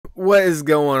What is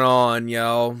going on,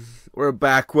 y'all? We're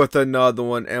back with another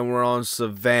one, and we're on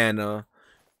Savannah.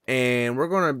 And we're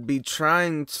going to be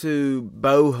trying to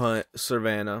bow hunt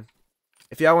Savannah.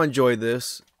 If y'all enjoy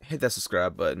this, hit that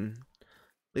subscribe button.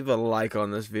 Leave a like on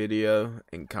this video,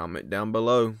 and comment down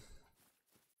below.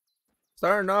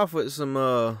 Starting off with some,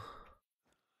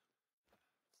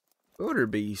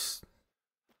 wildebeest.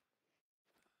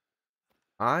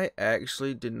 I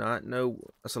actually did not know.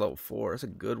 That's a level 4. That's a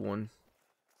good one.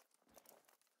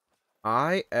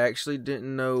 I actually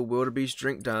didn't know wildebeest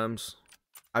drink times.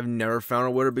 I've never found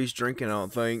a wildebeest drinking, I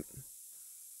don't think. I'm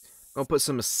going to put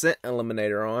some scent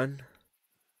eliminator on.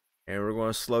 And we're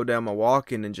going to slow down my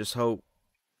walking and just hope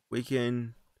we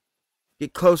can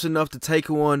get close enough to take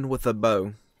one with a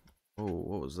bow. Oh,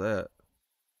 what was that?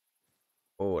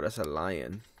 Oh, that's a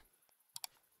lion.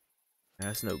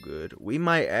 That's no good. We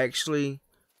might actually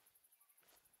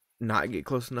not get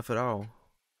close enough at all.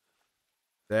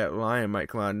 That lion might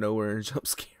come out of nowhere and jump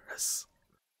scare us.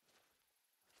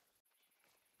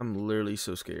 I'm literally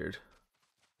so scared.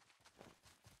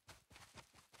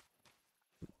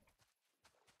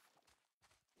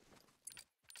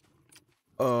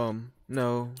 No.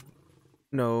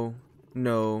 No.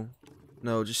 No.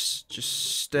 No, just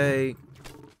stay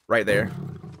right there.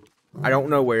 I don't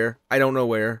know where. I don't know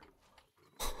where.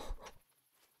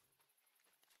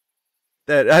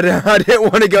 I didn't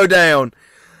want to go down.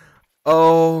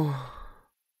 Oh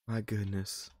my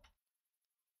goodness.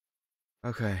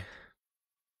 Okay.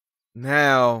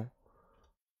 Now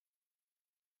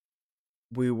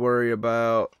we worry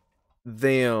about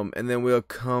them, and then we'll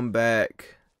come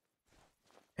back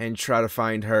and try to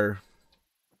find her.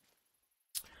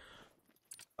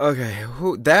 Okay,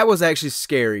 that was actually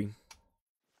scary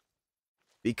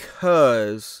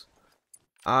because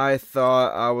I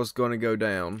thought I was going to go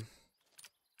down.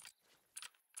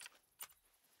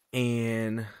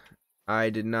 And I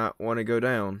did not want to go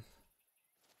down.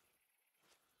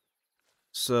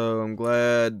 So I'm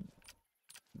glad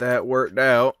that worked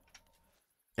out.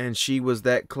 And she was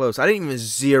that close. I didn't even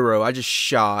zero. I just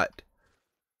shot.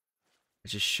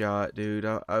 Dude.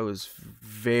 I was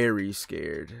very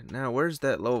scared. Now, where's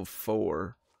that level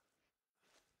 4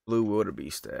 blue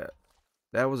wildebeest at?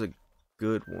 That was a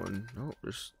good one. Oh,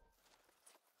 there's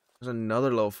another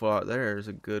level 4 out there. There's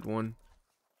a good one.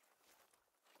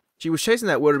 She was chasing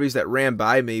that wildebeest that ran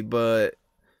by me, but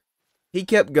he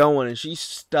kept going, and she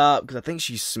stopped because I think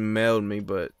she smelled me,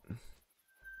 but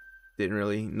didn't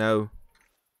really know.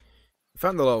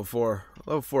 Found the level 4.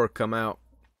 Level 4 come out.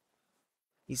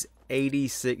 He's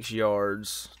 86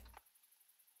 yards.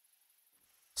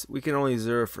 So we can only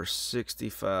zero for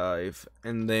 65,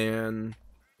 and then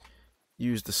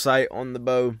use the sight on the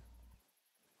bow.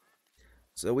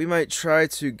 So we might try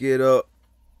to get up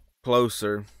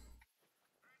closer.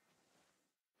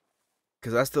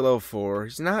 Because that's the level 4.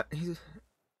 He's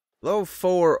level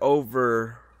 4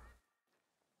 over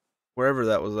wherever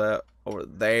that was at. Over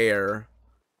there.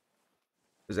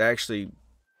 Is actually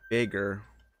bigger.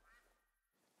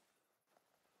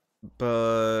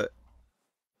 But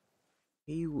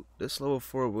this level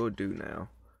 4 will do now.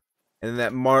 And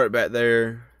that mark back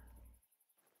there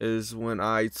is when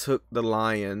I took the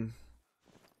lion.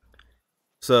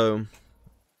 So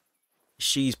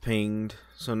she's pinged.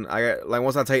 So I got, like,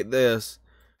 once I take this,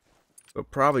 we'll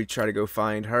probably try to go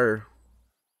find her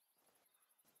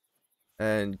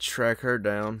and track her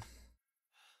down.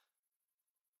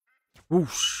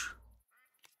 Whoosh.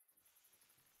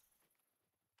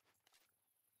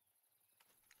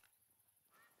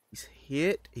 He's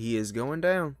hit. He is going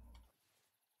down.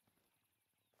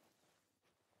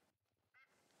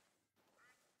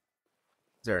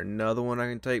 Is there another one I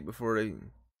can take before they...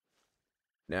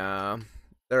 Nah.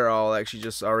 They're all actually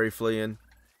just already fleeing.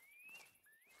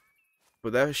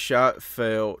 But that shot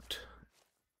felt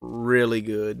really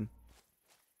good.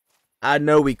 I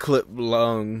know we clipped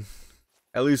lung.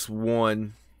 At least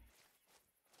one.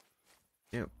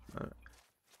 Yep.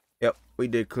 Yep, we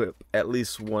did clip at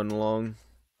least one lung.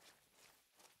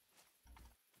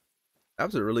 That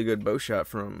was a really good bow shot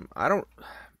from,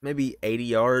 maybe 80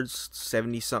 yards,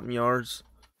 70 something yards.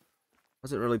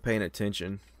 Wasn't really paying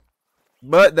attention.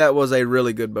 But that was a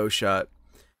really good bow shot,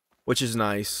 which is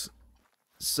nice.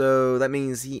 So that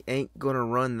means he ain't gonna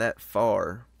run that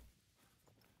far.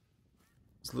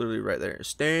 It's literally right there.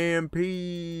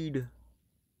 Stampede.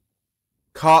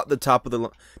 Caught the top of the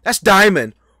line. That's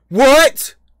diamond.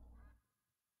 What?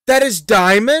 That is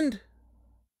diamond?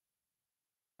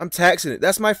 I'm taxing it.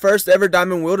 That's my first ever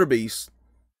diamond wildebeest.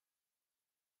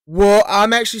 Well,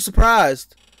 I'm actually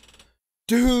surprised.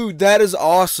 Dude, that is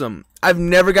awesome. I've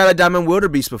never got a diamond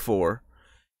wildebeest before.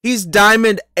 He's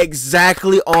diamond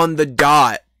exactly on the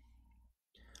dot.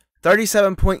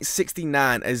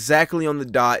 37.69, exactly on the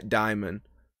dot, diamond.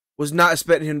 Was not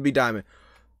expecting him to be diamond.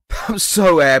 I'm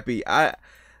so happy. That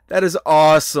is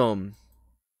awesome.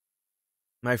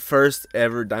 My first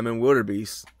ever diamond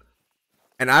wildebeest.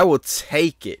 And I will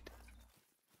take it.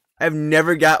 I've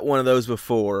never got one of those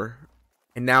before.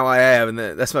 And now I have, and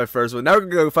that's my first one. Now we're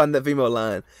going to go find that female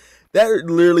lion. That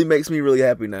literally makes me really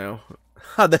happy now.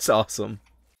 That's awesome.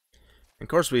 And of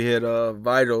course we hit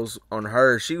vitals on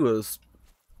her. She was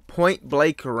point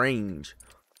blank range.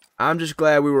 I'm just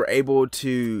glad we were able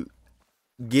to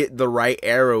get the right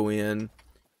arrow in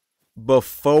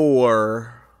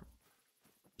before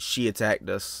she attacked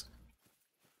us.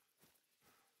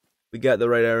 We got the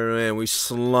right arrow in, we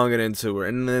slung it into her,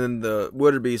 and then the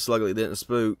wildebeest luckily didn't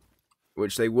spook,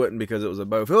 which they wouldn't because it was a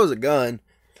bow. If it was a gun,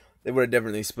 they would have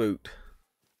definitely spooked.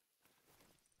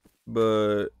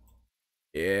 But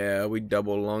yeah, we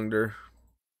double lunged her.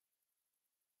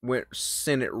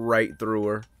 Sent it right through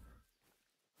her.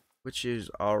 Which is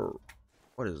our,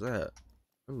 what is that?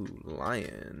 Ooh,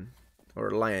 lion. Or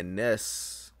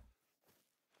lioness.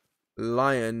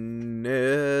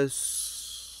 Lioness.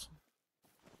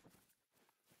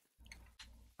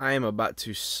 I am about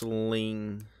to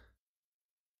sling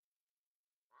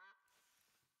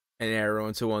an arrow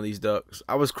into one of these ducks.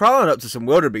 I was crawling up to some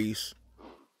wildebeest.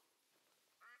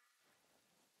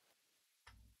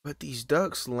 But these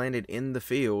ducks landed in the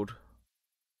field.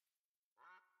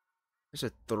 There's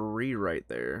a 3 right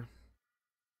there.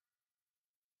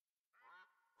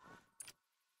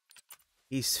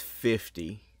 He's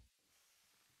 50.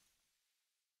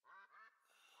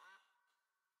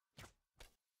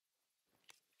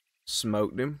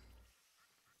 Smoked him.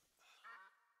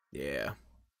 Yeah.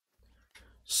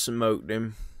 Smoked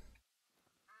him.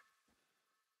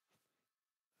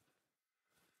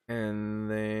 And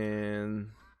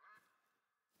then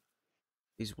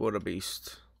he's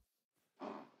wildebeest.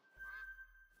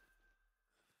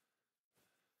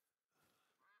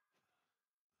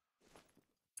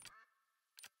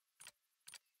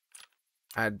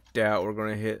 I doubt we're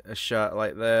gonna hit a shot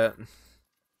like that.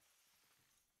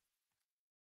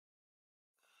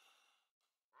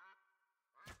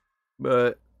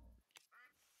 But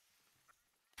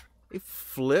he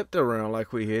flipped around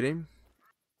like we hit him.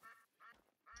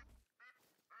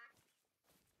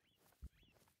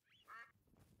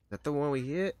 Is that the one we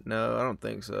hit? No, I don't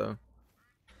think so.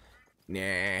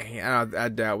 Nah, I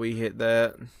doubt we hit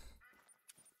that.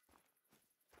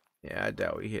 Yeah, I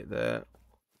doubt we hit that.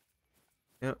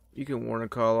 Yep, you can warn a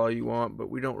call all you want, but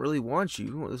we don't really want you.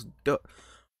 We want this duck.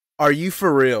 Are you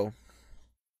for real?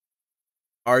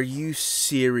 Are you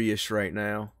serious right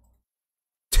now?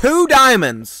 2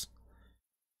 diamonds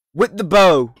with the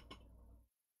bow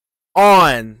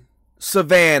on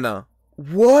Savannah.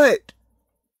 What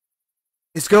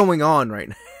is going on right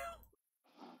now?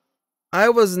 I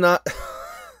was not.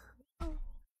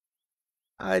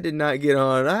 I did not get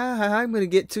on. I'm going to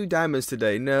get 2 diamonds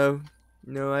today. No,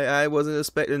 I wasn't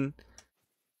expecting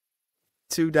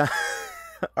 2 diamonds.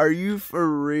 Are you for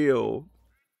real?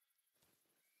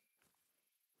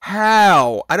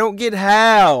 How? I don't get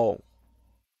how.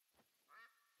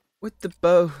 With the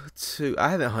bow, too. I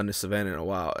haven't hunted Savannah in a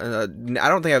while. And I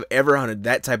don't think I've ever hunted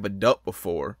that type of duck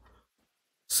before.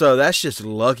 So that's just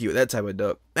lucky with that type of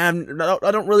duck. I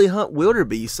don't really hunt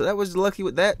wildebeest, so that was lucky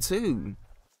with that, too.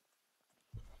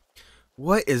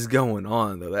 What is going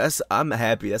on, though? I'm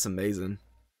happy. That's amazing.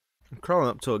 I'm crawling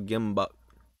up to a gimbuck.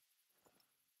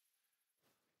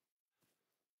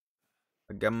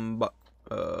 A gimbuck.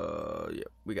 Yeah,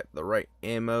 we got the right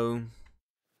ammo.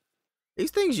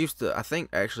 These things used to, I think,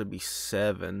 actually be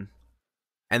 7.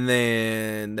 And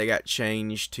then they got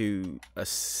changed to a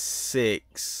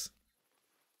 6.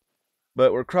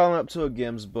 But we're crawling up to a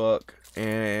Gimsbuck,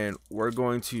 and we're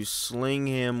going to sling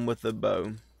him with a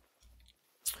bow.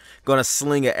 Gonna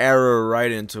sling an arrow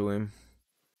right into him.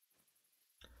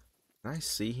 Can I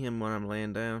see him when I'm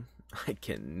laying down? I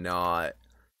cannot.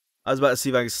 I was about to see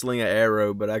if I can sling an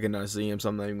arrow, but I cannot see him, so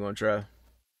I'm not even gonna try.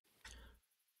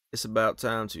 It's about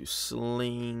time to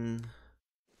sling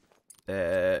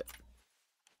that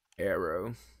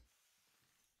arrow.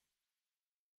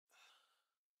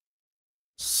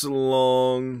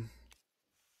 Slung.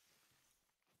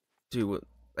 Dude,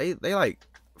 they like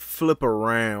flip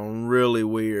around really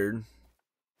weird.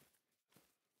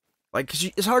 Like, cause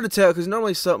it's hard to tell, cause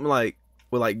normally something like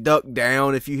will like duck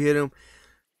down if you hit him.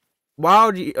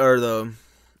 Or the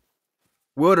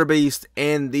wildebeest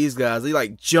and these guys, they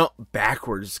like jump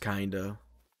backwards, kinda.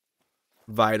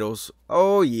 Vitals.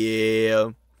 Oh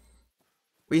yeah.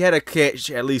 We had a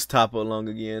catch at least topple along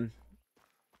again.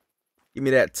 Give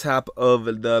me that top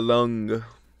of the lung.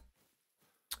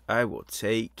 I will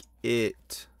take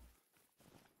it.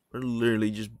 We're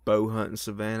literally just bow hunting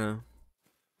Savannah.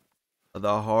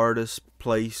 The hardest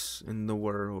place in the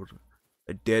world.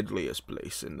 The deadliest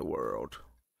place in the world.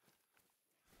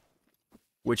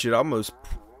 Which it almost...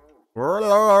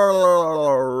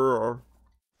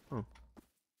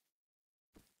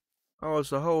 Oh,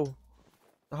 it's the whole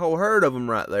herd of them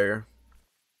right there.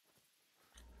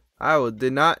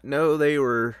 Did not know they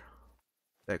were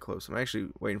that close. I'm actually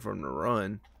waiting for them to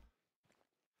run.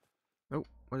 Oh,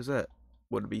 what is that?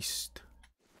 What a beast.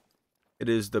 It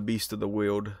is the beast of the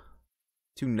wild.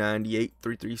 298,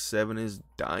 337 is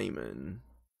diamond.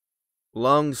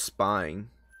 Lung spine.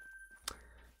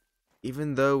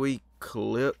 Even though we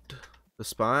clipped the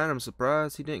spine, I'm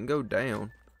surprised he didn't go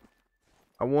down.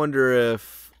 I wonder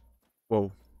if...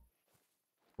 Whoa.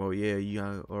 Well, yeah,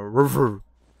 I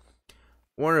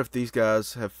wonder if these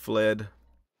guys have fled.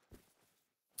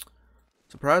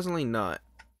 Surprisingly not.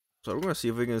 So we're going to see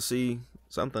if we can see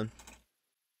something.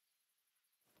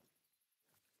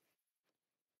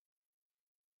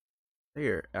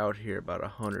 They're out here about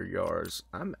 100 yards.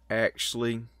 I'm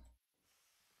actually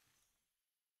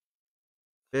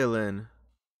feeling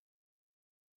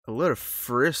a little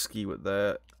frisky with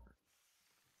that.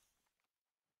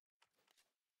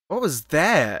 What was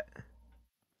that?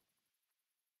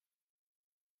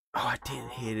 Oh, I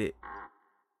didn't hit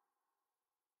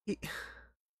it.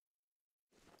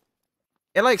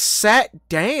 It like sat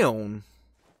down.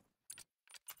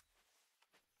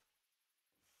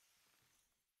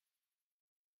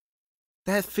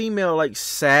 That female like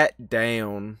sat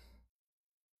down.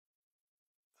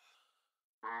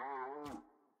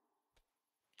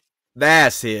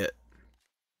 That's it.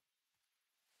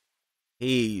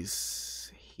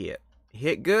 He's hit.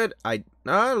 Hit good?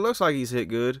 No, it looks like he's hit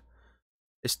good.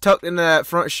 It's tucked into that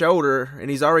front shoulder, and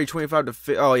he's already 25 to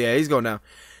 50. Oh, yeah, he's going down.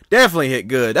 Definitely hit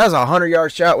good. That was a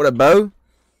 100-yard shot with a bow.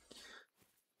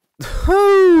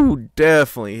 Whoo,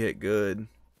 definitely hit good.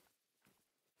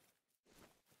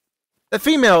 The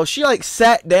female, she like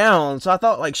sat down, so I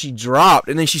thought like she dropped,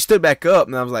 and then she stood back up,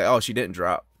 and I was like, oh, she didn't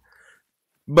drop.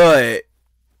 But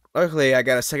luckily, I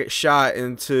got a second shot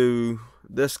into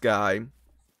this guy,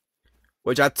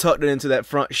 which I tucked it into that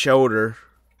front shoulder,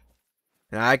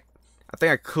 and I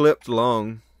think I clipped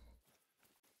lung.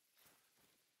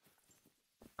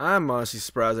 I'm honestly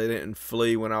surprised they didn't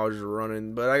flee when I was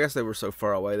running, but I guess they were so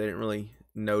far away they didn't really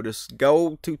notice.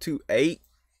 Gold 228.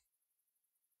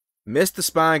 Missed the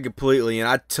spine completely,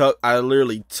 and I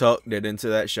literally tucked it into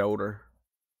that shoulder.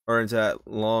 Or into that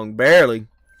lung. Barely.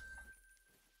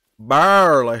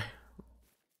 But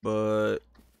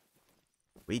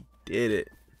we did it.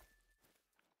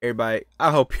 Everybody, I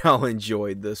hope y'all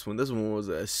enjoyed this one. This one was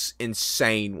an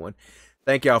insane one.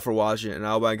 Thank y'all for watching, and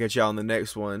I'll catch y'all on the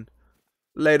next one.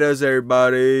 Laters,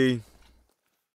 everybody.